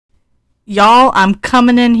Y'all, I'm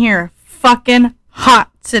coming in here fucking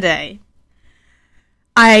hot today.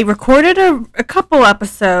 I recorded a couple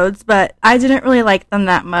episodes, but I didn't really like them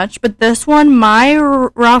that much. But this one, my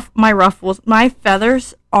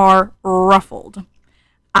feathers are ruffled.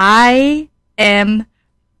 I am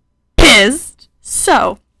pissed.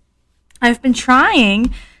 So, I've been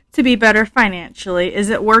trying to be better financially. Is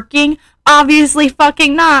it working? Obviously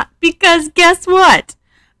fucking not, because guess what?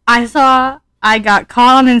 I got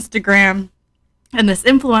caught on Instagram, and this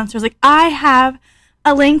influencer was like, I have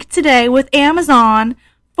a link today with Amazon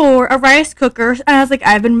for a rice cooker. And I was like,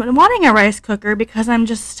 I've been wanting a rice cooker because I'm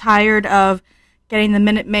just tired of getting the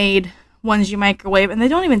Minute Maid ones you microwave, and they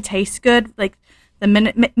don't even taste good. Like the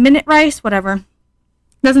minute rice, whatever,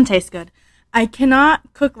 doesn't taste good. I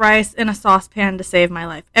cannot cook rice in a saucepan to save my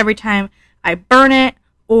life. Every time I burn it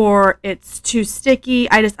or it's too sticky,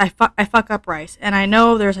 I fuck up rice. And I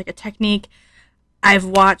know there's like a technique. I've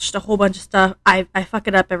watched a whole bunch of stuff. I fuck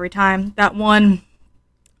it up every time. That one,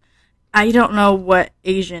 I don't know what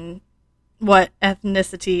ethnicity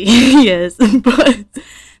he is, but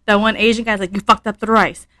that one Asian guy's like, you fucked up the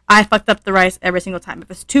rice. I fucked up the rice every single time.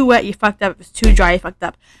 If it's too wet, you fucked up. If it's too dry, you fucked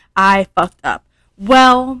up. I fucked up.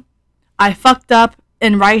 Well, I fucked up,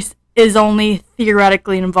 and rice is only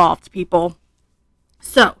theoretically involved, people.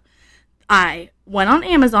 So, I went on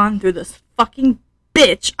Amazon through this fucking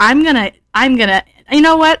bitch. I'm gonna, you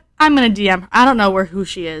know what? I'm gonna DM her. I don't know who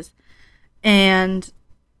she is. And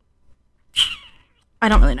I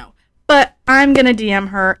don't really know. But I'm gonna DM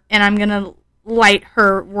her, and I'm gonna light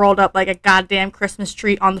her world up like a goddamn Christmas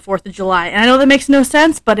tree on the 4th of July. And I know that makes no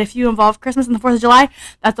sense, but if you involve Christmas and the 4th of July,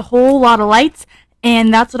 that's a whole lot of lights.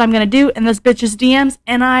 And that's what I'm going to do in this bitch's DMs,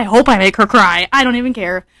 and I hope I make her cry. I don't even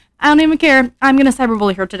care. I'm going to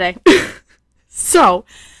cyberbully her today. So,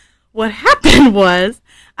 what happened was,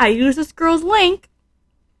 I used this girl's link,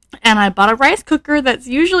 and I bought a rice cooker that's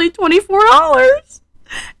usually $24.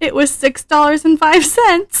 It was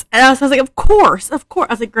 $6.05. And I was like, of course. I was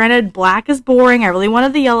like, granted, black is boring. I really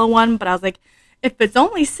wanted the yellow one, but I was like, if it's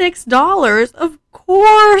only $6, of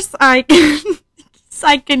course I can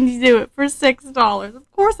do it for $6.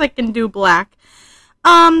 Of course I can do black.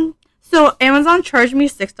 So Amazon charged me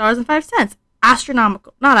 $6.05.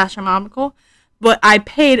 Astronomical. Not astronomical. What I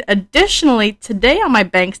paid additionally today on my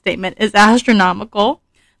bank statement is astronomical.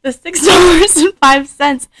 The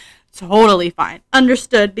 $6.05, totally fine.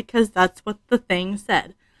 Understood, because that's what the thing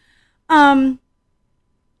said. I'm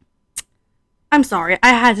sorry. I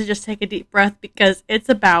had to just take a deep breath because it's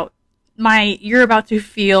about you're about to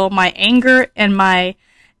feel my anger and my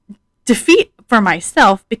defeat for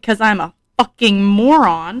myself because I'm a fucking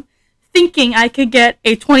moron thinking I could get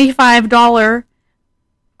a $25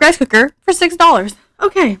 rice cooker for $6.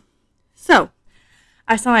 Okay, so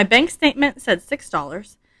I saw my bank statement said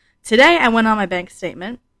 $6. Today I went on my bank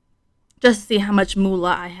statement just to see how much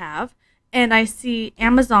moolah I have, and I see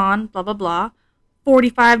Amazon, blah, blah, blah,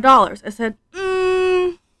 $45. I said,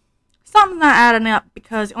 something's not adding up,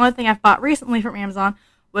 because the only thing I've bought recently from Amazon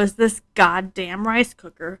was this goddamn rice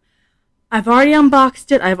cooker. I've already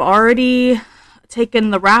unboxed it. I've already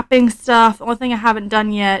taken the wrapping stuff. The only thing I haven't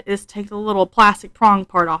done yet is take the little plastic prong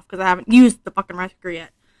part off, because I haven't used the fucking rice cooker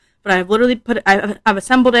yet. But I've literally I've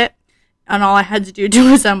assembled it, and all I had to do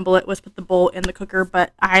to assemble it was put the bowl in the cooker.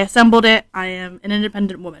 But I assembled it. I am an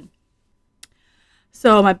independent woman.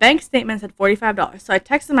 So my bank statement said $45. So I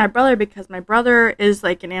texted my brother, because my brother is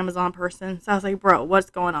like an Amazon person. So I was like, bro, what's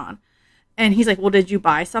going on? And he's like, well, did you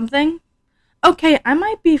buy something? Okay, I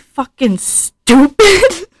might be fucking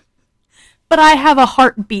stupid, but I have a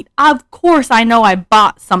heartbeat. Of course I know I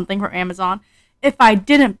bought something from Amazon. If I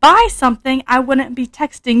didn't buy something, I wouldn't be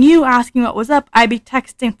texting you asking what was up. I'd be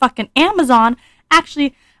texting fucking Amazon.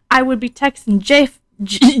 Actually, I would be texting Jeff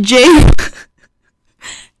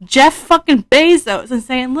fucking Bezos and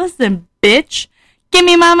saying, listen, bitch, give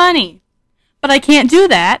me my money. But I can't do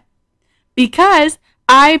that because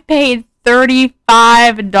I paid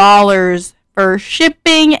 $35 for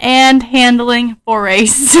shipping and handling for a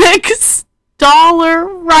 $6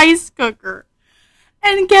 rice cooker.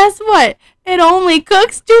 And guess what? It only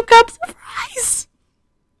cooks 2 cups of rice.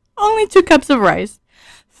 Only 2 cups of rice.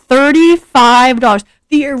 $35.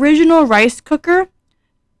 The original rice cooker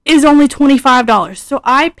is only $25. So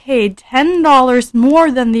I paid $10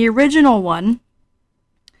 more than the original one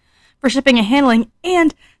for shipping and handling,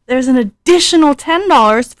 and there's an additional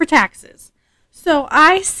 $10 for taxes. So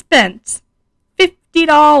I spent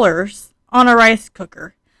 $50 on a rice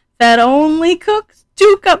cooker that only cooks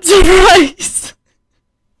 2 cups of rice.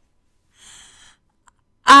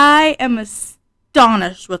 I am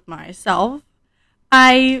astonished with myself.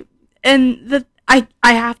 I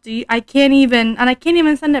I have to, I can't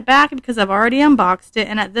even send it back because I've already unboxed it.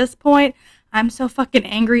 And at this point, I'm so fucking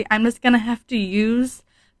angry. I'm just going to have to use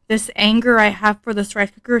this anger I have for this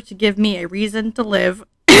rice cooker to give me a reason to live.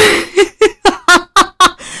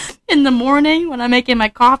 In the morning when I'm making my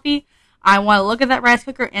coffee, I want to look at that rice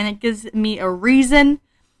cooker and it gives me a reason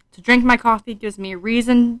to drink my coffee, gives me a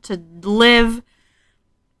reason to live.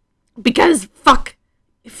 Because fuck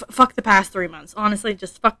the past 3 months. Honestly,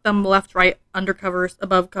 just fuck them left, right, under covers,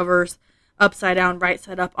 above covers, upside down, right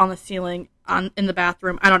side up, on the ceiling, in the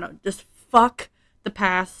bathroom. I don't know. Just fuck the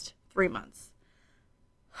past 3 months.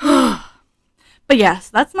 But yes,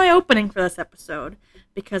 that's my opening for this episode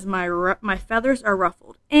because my feathers are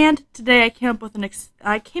ruffled. And today I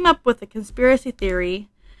came up with a conspiracy theory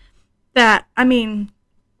that, I mean,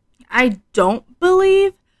 I don't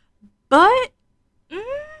believe, but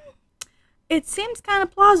it seems kind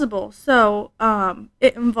of plausible. So,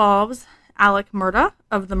 it involves Alec Murdaugh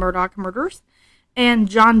of the Murdaugh Murders and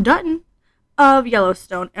John Dutton of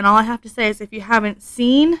Yellowstone. And all I have to say is if you haven't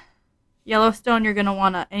seen Yellowstone, you're going to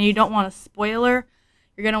want to, and you don't want a spoiler,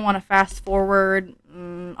 you're going to want to fast forward.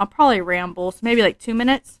 I'll probably ramble, so maybe like 2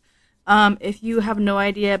 minutes. If you have no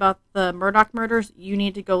idea about the Murdaugh murders, you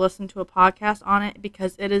need to go listen to a podcast on it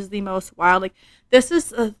because it is the most wild. Like, this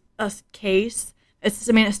is a case. It's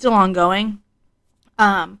still ongoing.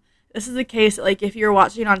 This is a case, like, if you're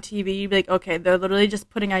watching it on TV, you'd be like, okay, they're literally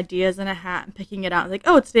just putting ideas in a hat and picking it out. Like,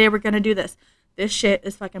 oh, today we're going to do this. This shit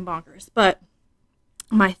is fucking bonkers. But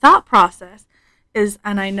my thought process is,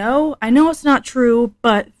 and I know it's not true,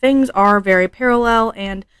 but things are very parallel,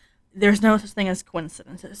 and there's no such thing as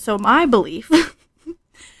coincidences. So my belief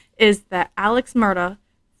is that Alex Murdaugh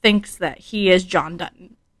thinks that he is John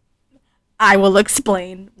Dutton. I will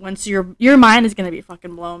explain once your mind is going to be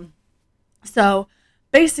fucking blown. So,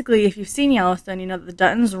 basically, if you've seen Yellowstone, you know that the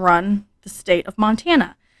Duttons run the state of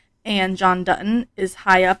Montana. And John Dutton is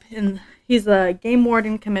high up he's a game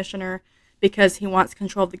warden commissioner because he wants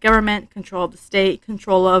control of the government, control of the state,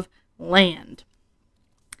 control of land.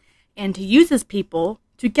 And he uses people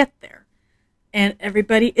to get there. And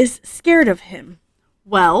everybody is scared of him.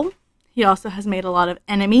 Well, he also has made a lot of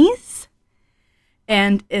enemies.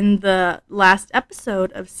 And in the last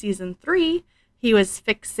episode of season 3, he was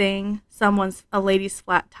fixing a lady's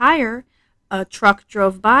flat tire. A truck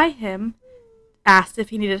drove by him, asked if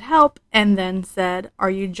he needed help, and then said, "Are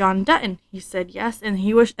you John Dutton?" He said yes,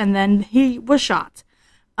 and then he was shot.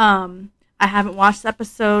 I haven't watched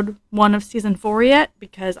episode 1 of season 4 yet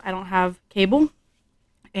because I don't have cable,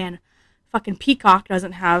 and fucking Peacock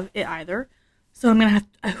doesn't have it either. So I'm gonna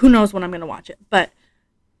who knows when I'm gonna watch it. But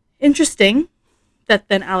interesting that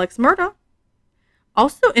then Alex Murdaugh,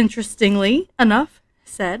 also interestingly enough,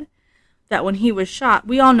 said that when he was shot,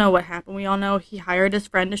 we all know what happened. We all know he hired his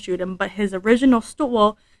friend to shoot him, but his original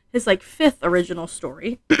his like 5th original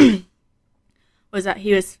story was that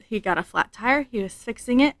he got a flat tire, he was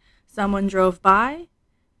fixing it, someone drove by,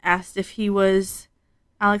 asked if he was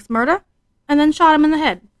Alex Murdaugh, and then shot him in the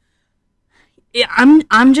head. Yeah,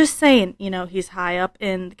 I'm just saying, he's high up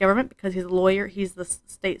in the government because he's a lawyer. He's the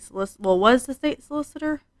state solicitor. Well, was the state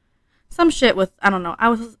solicitor? Some shit with, I don't know.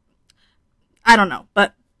 I don't know.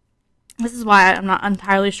 But this is why I'm not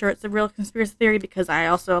entirely sure it's a real conspiracy theory because I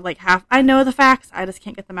also, I know the facts. I just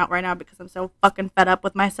can't get them out right now because I'm so fucking fed up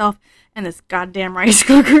with myself and this goddamn rice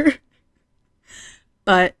cooker.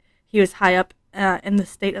 But he was high up in the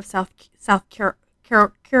state of South Carolina.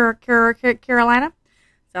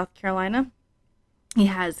 South Carolina. He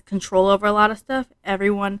has control over a lot of stuff.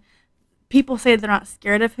 People say they're not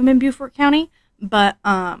scared of him in Beaufort County, but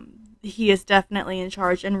he is definitely in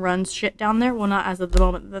charge and runs shit down there. Well, not as of the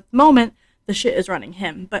moment. At the moment, the shit is running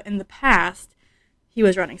him. But in the past, he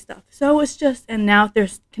was running stuff. So it's just, and now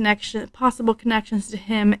there's possible connections to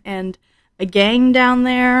him and a gang down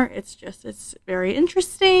there. It's very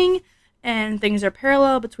interesting, and things are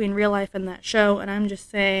parallel between real life and that show. And I'm just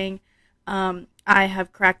saying, I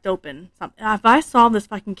have cracked open something. If I solve this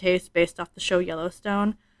fucking case based off the show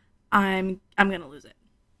Yellowstone, I'm gonna lose it.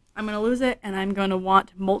 I'm gonna lose it, and I'm gonna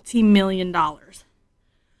want multi-million dollars.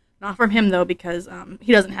 Not from him though, because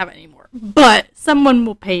he doesn't have it anymore. But someone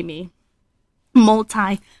will pay me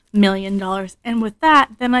multi-million dollars, and with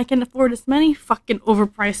that, then I can afford as many fucking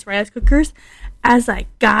overpriced rice cookers as I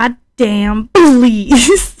goddamn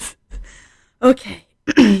please. Okay,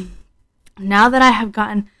 now that I have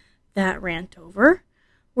gotten that rant over,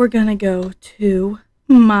 we're gonna go to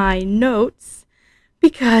my notes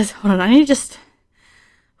because, hold on, I need to just,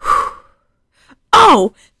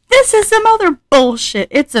 oh, this is some other bullshit.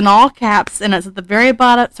 It's in all caps and it's at the very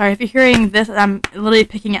bottom. Sorry if you're hearing this, I'm literally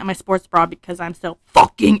picking at my sports bra because I'm so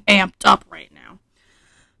fucking amped up right now.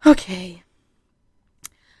 Okay.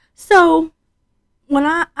 So,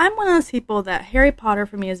 I'm one of those people that Harry Potter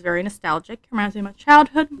for me is very nostalgic. Reminds me of my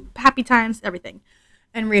childhood, happy times, everything.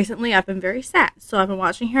 And recently I've been very sad. So I've been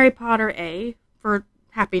watching Harry Potter, A, for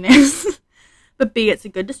happiness. But B, it's a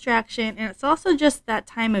good distraction. And it's also just that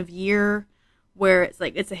time of year where it's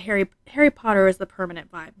like, it's a Harry Potter is the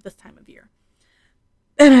permanent vibe this time of year.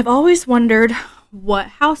 And I've always wondered what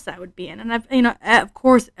house I would be in. And of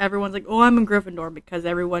course, everyone's like, oh, I'm in Gryffindor because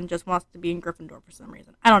everyone just wants to be in Gryffindor for some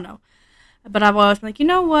reason. I don't know. But I've always been like, you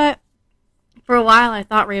know what? For a while, I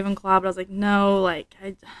thought Ravenclaw, but I was like, no, like,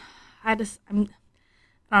 I don't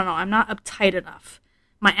know, I'm not uptight enough.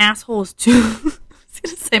 My asshole is too, I was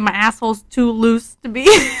gonna say my asshole's too loose to be,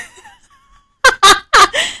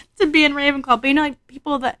 to be in Ravenclaw. But like,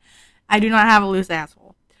 people that, I do not have a loose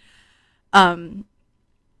asshole. When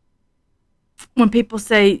people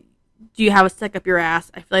say, do you have a stick up your ass?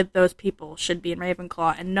 I feel like those people should be in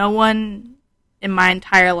Ravenclaw, and no one in my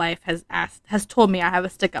entire life has told me I have a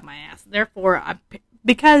stick up my ass. Therefore,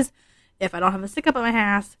 because if I don't have a stick up my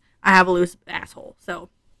ass, I have a loose asshole. So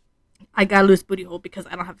I got a loose booty hole because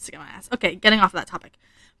I don't have a stick up my ass. Okay, getting off of that topic.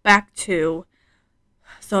 Back to,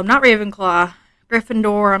 so I'm not Ravenclaw.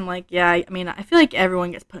 Gryffindor, I'm like, yeah, I mean, I feel like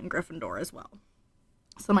everyone gets put in Gryffindor as well.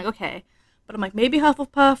 So I'm like, okay. But I'm like, maybe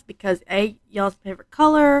Hufflepuff because A, yellow's my favorite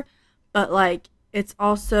color, but like, it's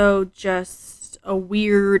also just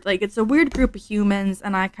it's a weird group of humans,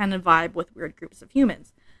 and I kind of vibe with weird groups of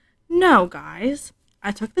humans. No, guys.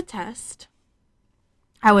 I took the test.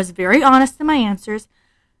 I was very honest in my answers.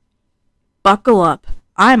 Buckle up.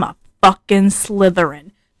 I'm a fucking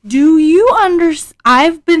Slytherin. Do you understand?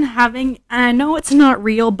 I've been having, and I know it's not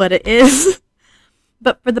real, but it is.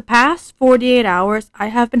 But for the past 48 hours, I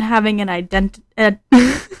have been having an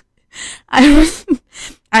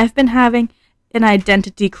I've been having an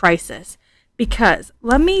identity crisis. Because,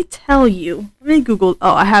 let me tell you, let me Google,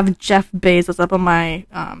 I have Jeff Bezos up on my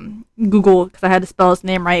Google, because I had to spell his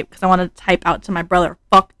name right, because I wanted to type out to my brother,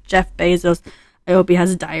 fuck Jeff Bezos, I hope he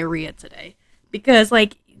has diarrhea today. Because,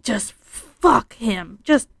 like, just fuck him.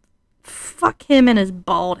 Just fuck him and his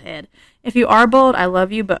bald head. If you are bald, I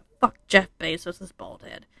love you, but fuck Jeff Bezos' bald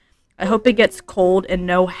head. I hope it gets cold and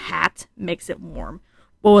no hat makes it warm.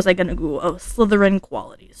 What was I going to Google? Oh, Slytherin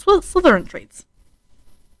qualities. Slytherin traits.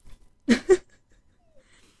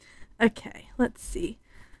 Okay, let's see.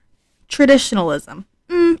 Traditionalism.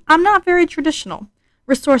 I'm not very traditional.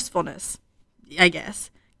 Resourcefulness, I guess.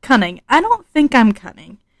 Cunning. I don't think I'm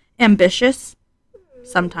cunning. Ambitious.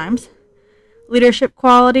 Sometimes. Leadership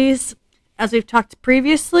qualities. As we've talked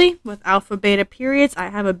previously, with alpha, beta periods, I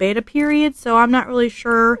have a beta period, so I'm not really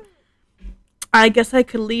sure. I guess I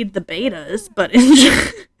could lead the betas, but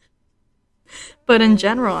in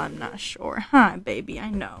general, I'm not sure. Huh, baby, I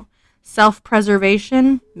know.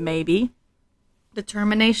 Self-preservation, maybe.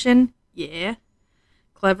 Determination, yeah.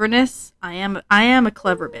 Cleverness, I am a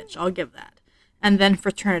clever bitch, I'll give that. And then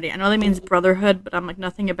fraternity. I know that means brotherhood, but I'm like,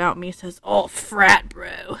 nothing about me says, oh, frat,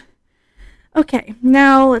 bro. Okay,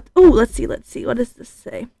 now, let's see. What does this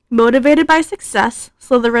say? Motivated by success,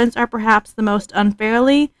 Slytherins are perhaps the most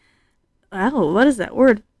unfairly, what is that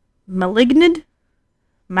word? Maligned?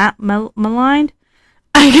 Maligned?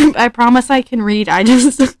 I promise I can read,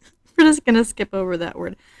 we're just gonna skip over that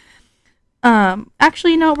word.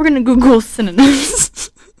 Actually, we're gonna Google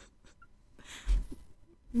synonyms.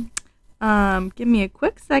 Give me a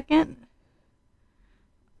quick second.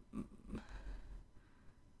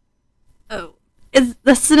 Oh, is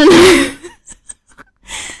the synonym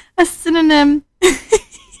a synonym?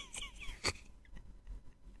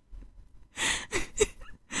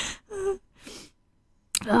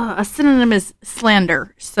 A synonym is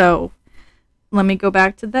slander. So let me go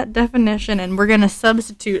back to that definition, and we're gonna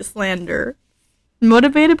substitute slander.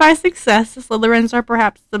 Motivated by success, Slytherins are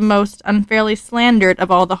perhaps the most unfairly slandered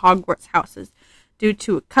of all the Hogwarts houses due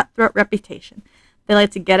to a cutthroat reputation. They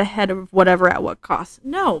like to get ahead of whatever at what cost.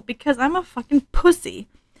 No, because I'm a fucking pussy.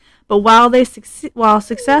 But while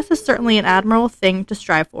success is certainly an admirable thing to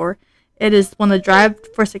strive for, it is when the drive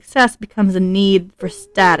for success becomes a need for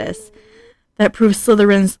status that proves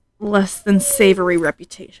Slytherin's less than savory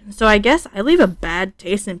reputation. So I guess I leave a bad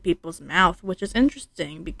taste in people's mouth, which is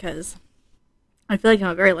interesting because I feel like I'm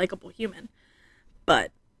a very likable human.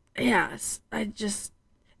 But, yes,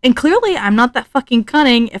 and clearly I'm not that fucking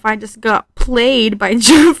cunning if I just got played by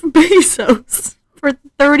Jeff Bezos for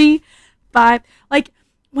 35. Like,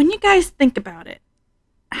 when you guys think about it,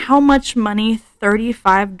 how much money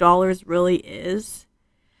 $35 really is,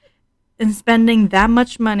 and spending that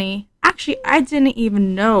much money. Actually, I didn't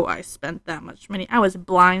even know I spent that much money. I was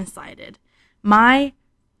blindsided. My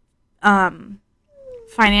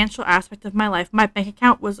financial aspect of my life, my bank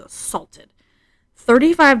account was assaulted.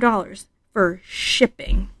 $35 for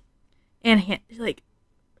shipping. And like,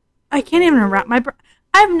 I can't even wrap my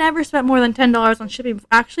I've never spent more than $10 on shipping.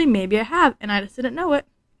 Actually, maybe I have, and I just didn't know it.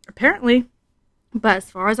 Apparently. But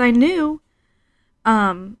as far as I knew,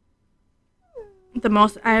 the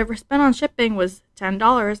most I ever spent on shipping was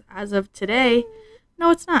 $10 as of today.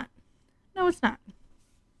 No, it's not. No, it's not.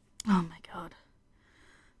 Oh my god.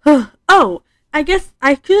 Oh, I guess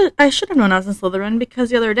I should have known I was in Slytherin, because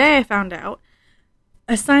the other day I found out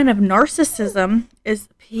a sign of narcissism is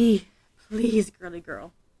please, girly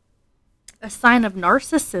girl. A sign of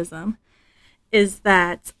narcissism is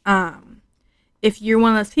that if you're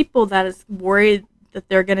one of those people that is worried that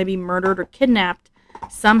they're going to be murdered or kidnapped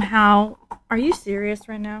somehow. Are you serious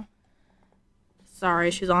right now?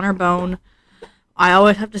 Sorry, she's on her bone. I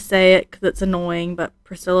always have to say it because it's annoying, but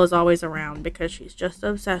Priscilla's always around because she's just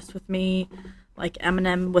obsessed with me, like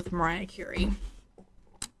Eminem with Mariah Carey.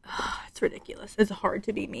 It's ridiculous. It's hard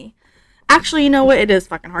to be me. Actually, you know what? It is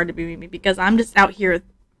fucking hard to be me because I'm just out here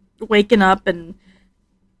waking up and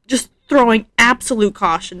just throwing absolute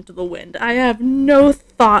caution to the wind. I have no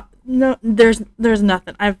thought. No, there's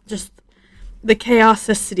nothing. I've just the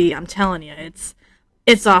chaosicity. I'm telling you,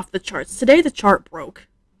 it's off the charts. Today the chart broke,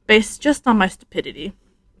 based just on my stupidity.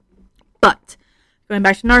 But going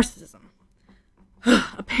back to narcissism,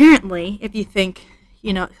 apparently, if you think,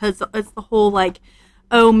 because it's the whole like,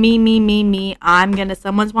 oh, me,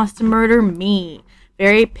 someone wants to murder me,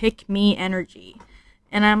 very pick me energy,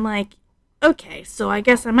 and I'm like, okay, so I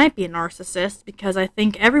guess I might be a narcissist because I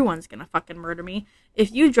think everyone's gonna fucking murder me.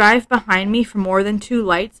 If you drive behind me for more than 2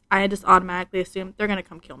 lights, I just automatically assume they're gonna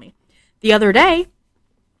come kill me. The other day,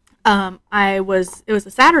 it was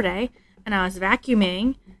a Saturday, and I was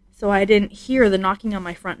vacuuming, so I didn't hear the knocking on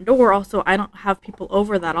my front door. Also, I don't have people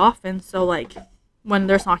over that often, so like when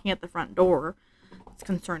there's knocking at the front door, it's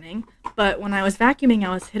concerning. But when I was vacuuming,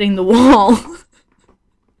 I was hitting the wall.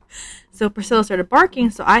 So Priscilla started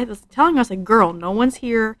barking, so I was telling her, I was like, girl, no one's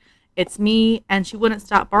here, it's me, and she wouldn't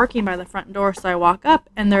stop barking by the front door, so I walk up,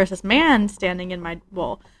 and there's this man standing in my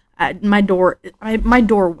door. My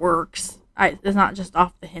door works. It's not just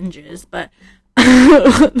off the hinges, but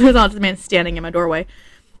there's not just a man standing in my doorway.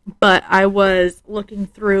 But I was looking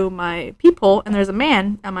through my peephole, and there's a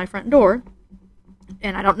man at my front door,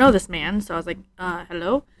 and I don't know this man, so I was like,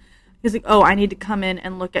 hello? He's like, oh, I need to come in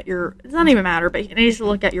and look at your, it doesn't even matter, but I need to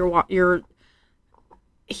look at your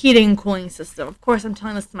heating and cooling system. Of course, I'm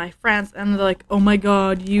telling this to my friends, and they're like, oh my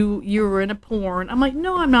god, you were in a porn. I'm like,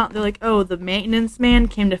 no, I'm not. They're like, oh, the maintenance man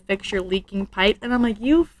came to fix your leaking pipe. And I'm like,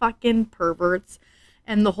 you fucking perverts.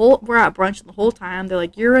 And we're at brunch, and the whole time, they're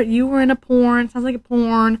like, you were in a porn, sounds like a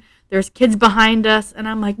porn. There's kids behind us. And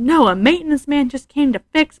I'm like, no, a maintenance man just came to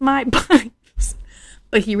fix my pipes.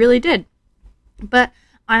 But he really did. But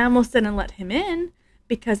I almost didn't let him in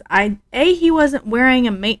because he wasn't wearing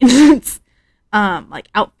a maintenance like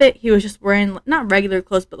outfit. He was just wearing not regular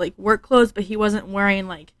clothes, but like work clothes. But he wasn't wearing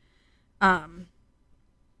like I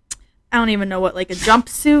don't even know what, like a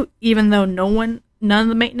jumpsuit. Even though none of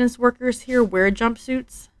the maintenance workers here wear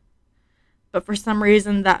jumpsuits. But for some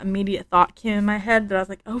reason, that immediate thought came in my head that I was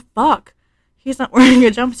like, oh fuck, he's not wearing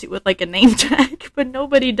a jumpsuit with like a name tag. But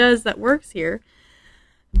nobody does that works here.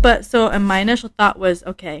 But so, and my initial thought was,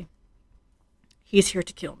 okay, he's here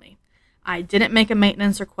to kill me. I didn't make a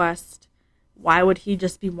maintenance request. Why would he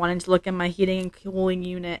just be wanting to look at my heating and cooling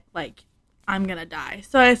unit? Like, I'm gonna die.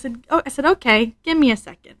 So I said, okay, give me a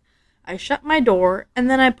second. I shut my door, and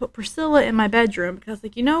then I put Priscilla in my bedroom because I was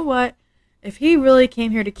like, you know what? If he really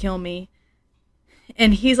came here to kill me,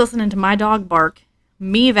 and he's listening to my dog bark,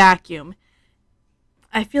 me vacuum,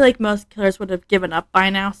 I feel like most killers would have given up by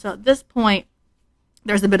now. So at this point,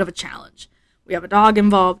 there's a bit of a challenge. We have a dog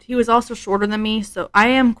involved. He was also shorter than me, so I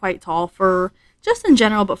am quite tall for, just in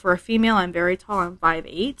general, but for a female, I'm very tall. I'm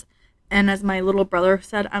 5'8", and as my little brother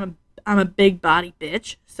said, I'm a big body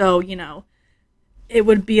bitch. So, it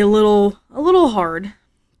would be a little hard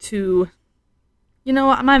to, I'm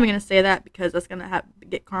not even going to say that because that's going to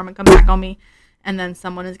get karma come back on me, and then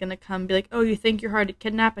someone is going to come and be like, oh, you think you're hard to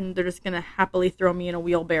kidnap, and they're just going to happily throw me in a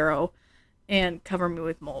wheelbarrow and cover me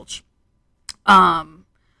with mulch.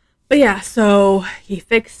 But yeah, so he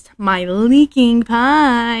fixed my leaking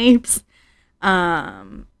pipes.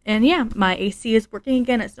 And yeah, my AC is working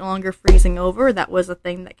again. It's no longer freezing over. That was a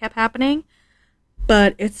thing that kept happening.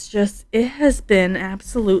 But it has been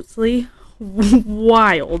absolutely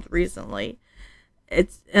wild recently.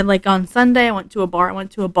 And like on Sunday, I went to a bar. I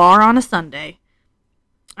went to a bar on a Sunday.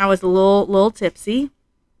 I was a little tipsy.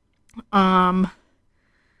 Let's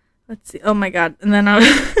see. Oh my God. And then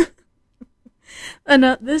And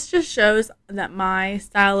this just shows that my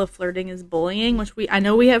style of flirting is bullying, which I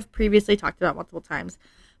know we have previously talked about multiple times.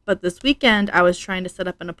 But this weekend, I was trying to set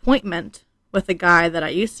up an appointment with a guy that I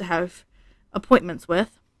used to have appointments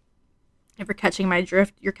with. If you're catching my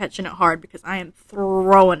drift, you're catching it hard because I am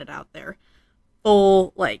throwing it out there.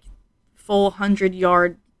 Full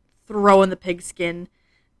 100-yard throwing the pigskin.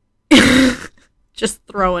 Just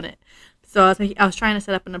throwing it. So I was trying to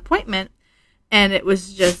set up an appointment, and it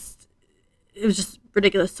was just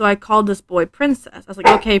ridiculous. So I called this boy Princess. I was like,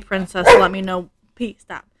 okay, Princess, let me know. P,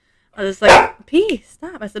 stop. I was like, P,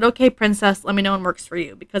 stop. I said, okay, Princess, let me know when works for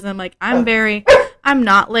you. Because I'm like, I'm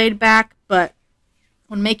not laid back, but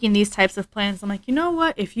when making these types of plans, I'm like, you know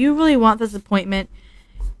what? If you really want this appointment,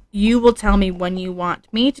 you will tell me when you want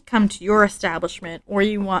me to come to your establishment or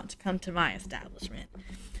you want to come to my establishment.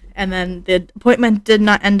 And then the appointment did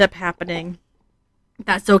not end up happening.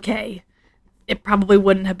 That's okay. It probably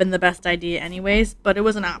wouldn't have been the best idea anyways, but it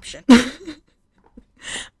was an option.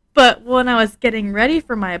 But when I was getting ready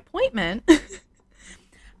for my appointment,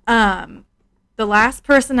 the last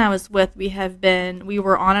person I was with, we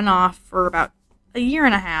were on and off for about a year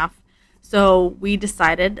and a half. So we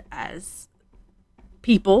decided as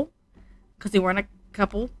people, because we were a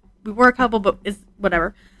couple, but it's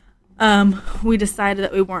whatever. We decided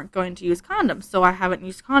that we weren't going to use condoms. So I haven't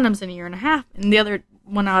used condoms in a year and a half. And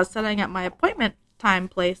when I was setting up my appointment time,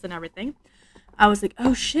 place, and everything, I was like,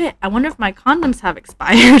 oh shit, I wonder if my condoms have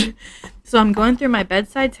expired. So I'm going through my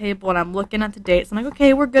bedside table and I'm looking at the dates. I'm like,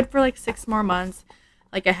 okay, we're good for like 6 more months.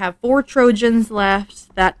 Like I have 4 Trojans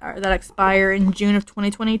left that expire in June of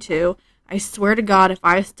 2022. I swear to God, if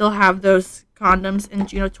I still have those condoms in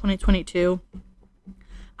June of 2022,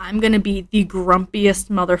 I'm going to be the grumpiest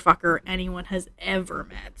motherfucker anyone has ever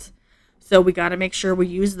met. So we got to make sure we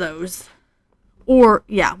use those. Or,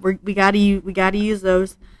 yeah, we got to use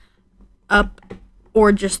those up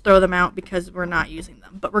or just throw them out because we're not using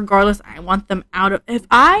them. But regardless, I want them out of... If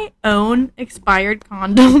I own expired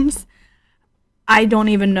condoms, I don't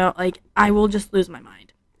even know. Like, I will just lose my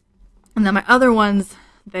mind. And then my other ones,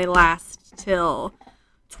 they last till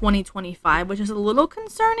 2025, which is a little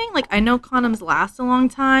concerning. Like, I know condoms last a long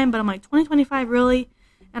time, but I'm like, 2025, really?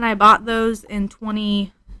 And I bought those in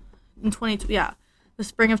the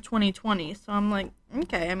spring of 2020. So I'm like,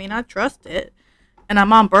 okay, I mean, I trust it. And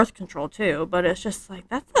I'm on birth control too, but it's just like,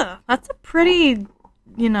 that's a pretty,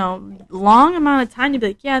 long amount of time to be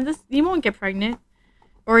like, yeah, you won't get pregnant.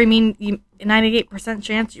 Or, I mean, 98%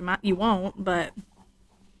 chance you won't, but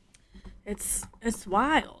it's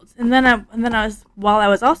wild. And then while I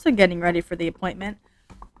was also getting ready for the appointment,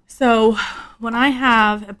 so when I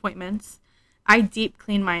have appointments, I deep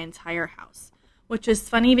clean my entire house, which is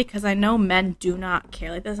funny because I know men do not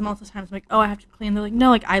care. Like, there's multiple times I'm like, oh, I have to clean. They're like, no,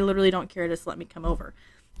 like, I literally don't care. Just let me come over.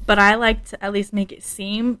 But I like to at least make it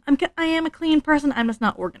seem I am a clean person. I'm just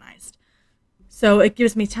not organized. So it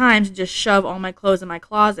gives me time to just shove all my clothes in my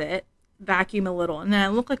closet, vacuum a little, and then I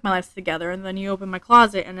look like my life's together, and then you open my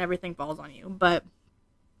closet and everything falls on you. But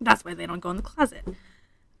that's why they don't go in the closet.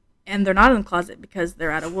 And they're not in the closet because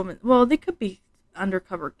they're at a woman. Well, they could be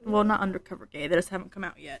undercover. Well, not undercover gay. They just haven't come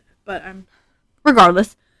out yet. But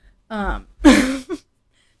regardless, they're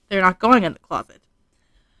not going in the closet.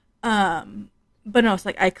 But no, it's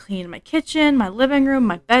like I clean my kitchen, my living room,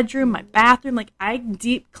 my bedroom, my bathroom. Like, I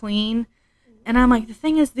deep clean. And I'm like, the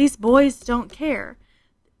thing is, these boys don't care.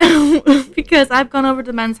 Because I've gone over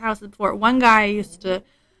to men's houses before. One guy I used to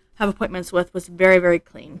have appointments with was very, very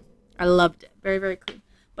clean. I loved it. Very, very clean.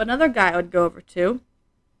 But another guy I would go over to,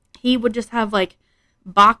 he would just have, like,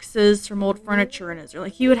 boxes from old furniture in his room.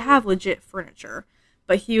 Like, he would have legit furniture.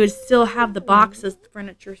 But he would still have the boxes the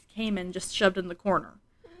furniture came in just shoved in the corner.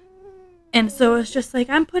 And so it's just like,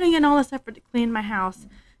 I'm putting in all this effort to clean my house,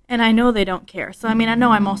 and I know they don't care. So, I mean, I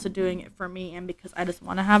know I'm also doing it for me and because I just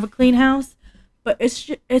want to have a clean house. But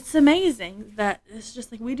it's amazing that it's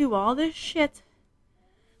just like, we do all this shit.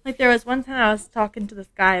 Like, there was one time I was talking to this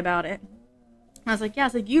guy about it. And I was like, yeah,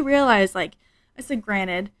 it's like, you realize, like, I said,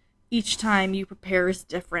 granted, each time you prepare is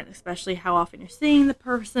different, especially how often you're seeing the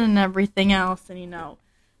person and everything else, and,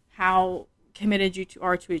 how committed you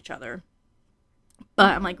are to each other.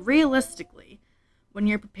 But I'm like, realistically, when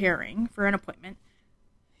you're preparing for an appointment,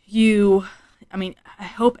 I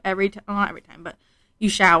hope not every time, but you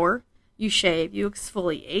shower, you shave, you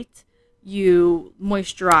exfoliate, you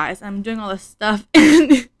moisturize. I'm doing all this stuff.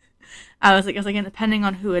 And I was like, and depending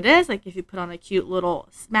on who it is, like if you put on a cute little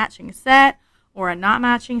matching set or a not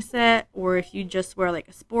matching set, or if you just wear like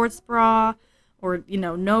a sports bra or,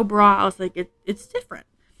 no bra, I was like, it's different.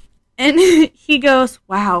 And he goes,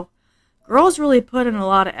 wow, girls really put in a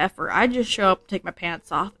lot of effort. I just show up, take my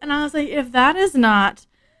pants off, and I was like, if that is not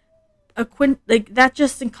that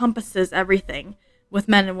just encompasses everything with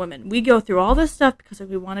men and women. We go through all this stuff because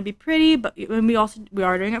we want to be pretty, but we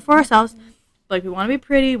are doing it for ourselves. Like, we want to be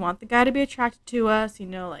pretty, want the guy to be attracted to us,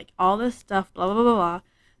 like all this stuff, blah, blah, blah, blah.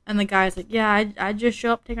 And the guy's like, yeah, I just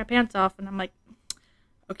show up, take my pants off. And I'm like,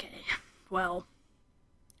 okay, well,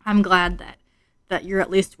 I'm glad that you're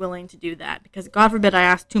at least willing to do that. Because God forbid I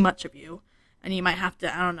ask too much of you. And you might have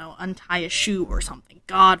to, I don't know, untie a shoe or something.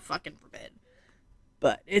 God fucking forbid.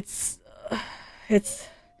 But it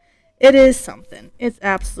is something. It's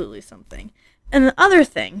absolutely something. And the other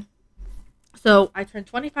thing, so I turned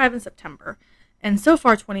 25 in September. And so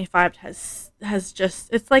far, 25 has just,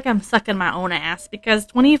 it's like I'm sucking my own ass, because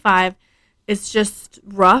 25 is just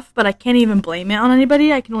rough, but I can't even blame it on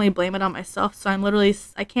anybody. I can only blame it on myself. So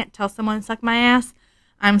I can't tell someone to suck my ass.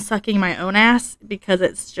 I'm sucking my own ass, because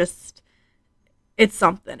it's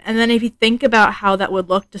something. And then if you think about how that would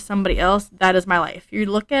look to somebody else, that is my life. You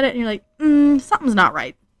look at it and you're like, something's not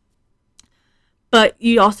right. But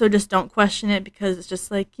you also just don't question it, because it's just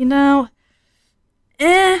like,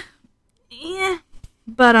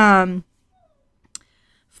 But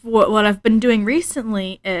what I've been doing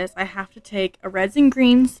recently is I have to take a reds and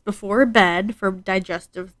greens before bed for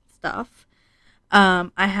digestive stuff.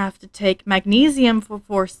 I have to take magnesium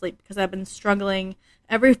before sleep, because I've been struggling.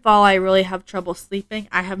 Every fall I really have trouble sleeping.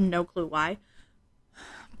 I have no clue why.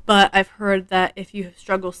 But I've heard that if you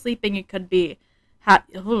struggle sleeping, it could be,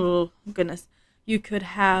 you could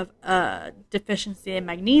have a deficiency in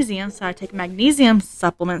magnesium. So I take magnesium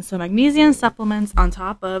supplements. So magnesium supplements on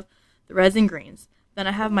top of the reds and greens. Then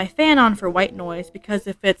I have my fan on for white noise, because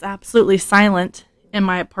if it's absolutely silent in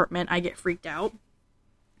my apartment, I get freaked out.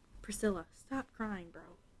 Priscilla, stop crying, bro.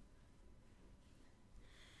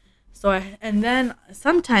 And then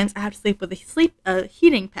sometimes I have to sleep with a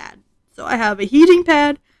heating pad. So I have a heating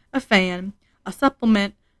pad, a fan, a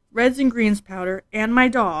supplement, reds and greens powder, and my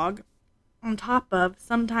dog on top of.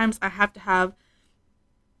 Sometimes I have to have,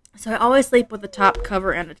 so I always sleep with a top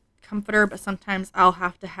cover and a comforter, but sometimes I'll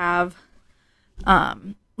have to have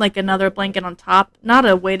like another blanket on top. Not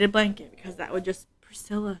a weighted blanket, because that would just,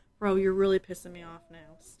 Priscilla, bro, you're really pissing me off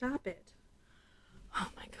now. Stop it. Oh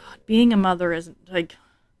my God. Being a mother isn't, like,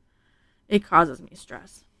 it causes me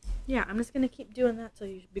stress. Yeah, I'm just going to keep doing that, so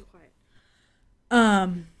you should be quiet.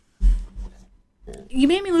 You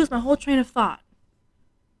made me lose my whole train of thought.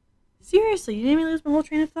 Seriously, you made me lose my whole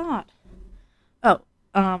train of thought. Oh,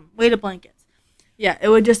 weighted blankets. Yeah, it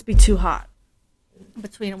would just be too hot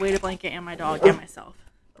between a weighted blanket and my dog and myself.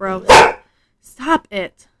 Bro, stop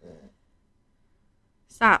it.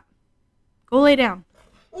 Stop. Go lay down.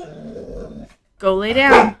 Go lay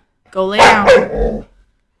down. Go lay down.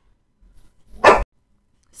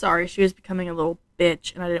 Sorry, she was becoming a little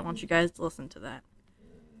bitch, and I didn't want you guys to listen to that.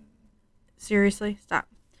 Seriously, stop.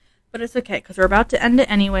 But it's okay, because we're about to end it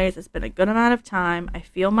anyways. It's been a good amount of time. I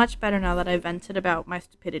feel much better now that I vented about my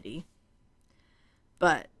stupidity.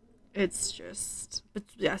 But it's just,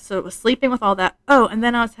 yeah, so it was sleeping with all that. Oh, and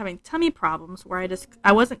then I was having tummy problems where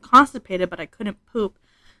I wasn't constipated, but I couldn't poop.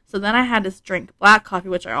 So then I had to drink black coffee,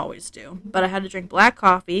 which I always do. But I had to drink black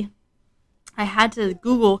coffee. I had to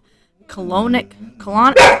Google colonic,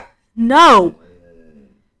 no.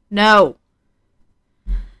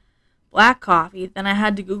 Black coffee. Then I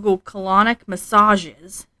had to Google colonic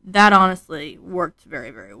massages. That honestly worked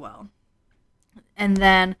very, very well. And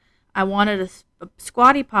then I wanted a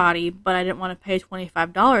squatty potty, but I didn't want to pay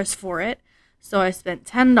 $25 for it. So I spent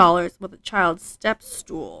 $10 with a child's step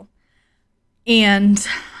stool. And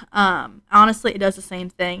honestly, it does the same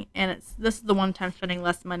thing. And this is the one time spending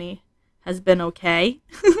less money has been okay.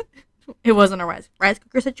 It wasn't a rice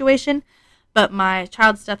cooker situation, but my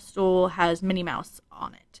child's step stool has Minnie Mouse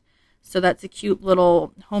on it. So that's a cute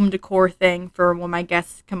little home decor thing for when my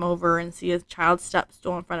guests come over and see a child's step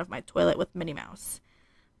stool in front of my toilet with Minnie Mouse.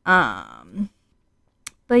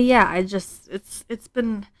 But yeah, it's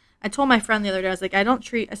been, I told my friend the other day, I was like, I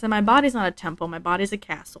said, my body's not a temple, my body's a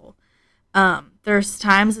castle. There's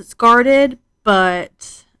times it's guarded,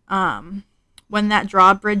 but, when that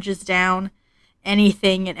drawbridge is down,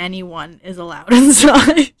 anything and anyone is allowed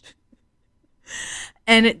inside.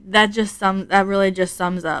 And that really just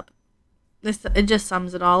sums up. It just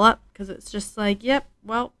sums it all up, because it's just like, yep,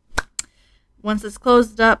 well, once it's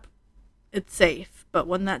closed up, it's safe. But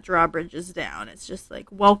when that drawbridge is down, it's just like,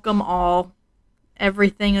 welcome all.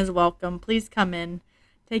 Everything is welcome. Please come in,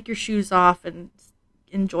 take your shoes off, and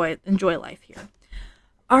enjoy life here.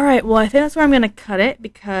 All right, well, I think that's where I'm going to cut it,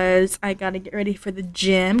 because I got to get ready for the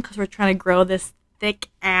gym, because we're trying to grow this thick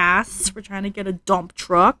ass. We're trying to get a dump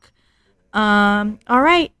truck. All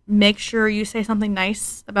right. Make sure you say something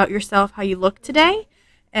nice about yourself, how you look today,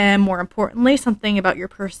 and more importantly, something about your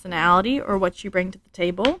personality or what you bring to the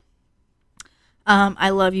table. I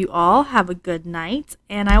love you all. Have a good night,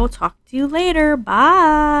 and I will talk to you later.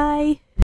 Bye.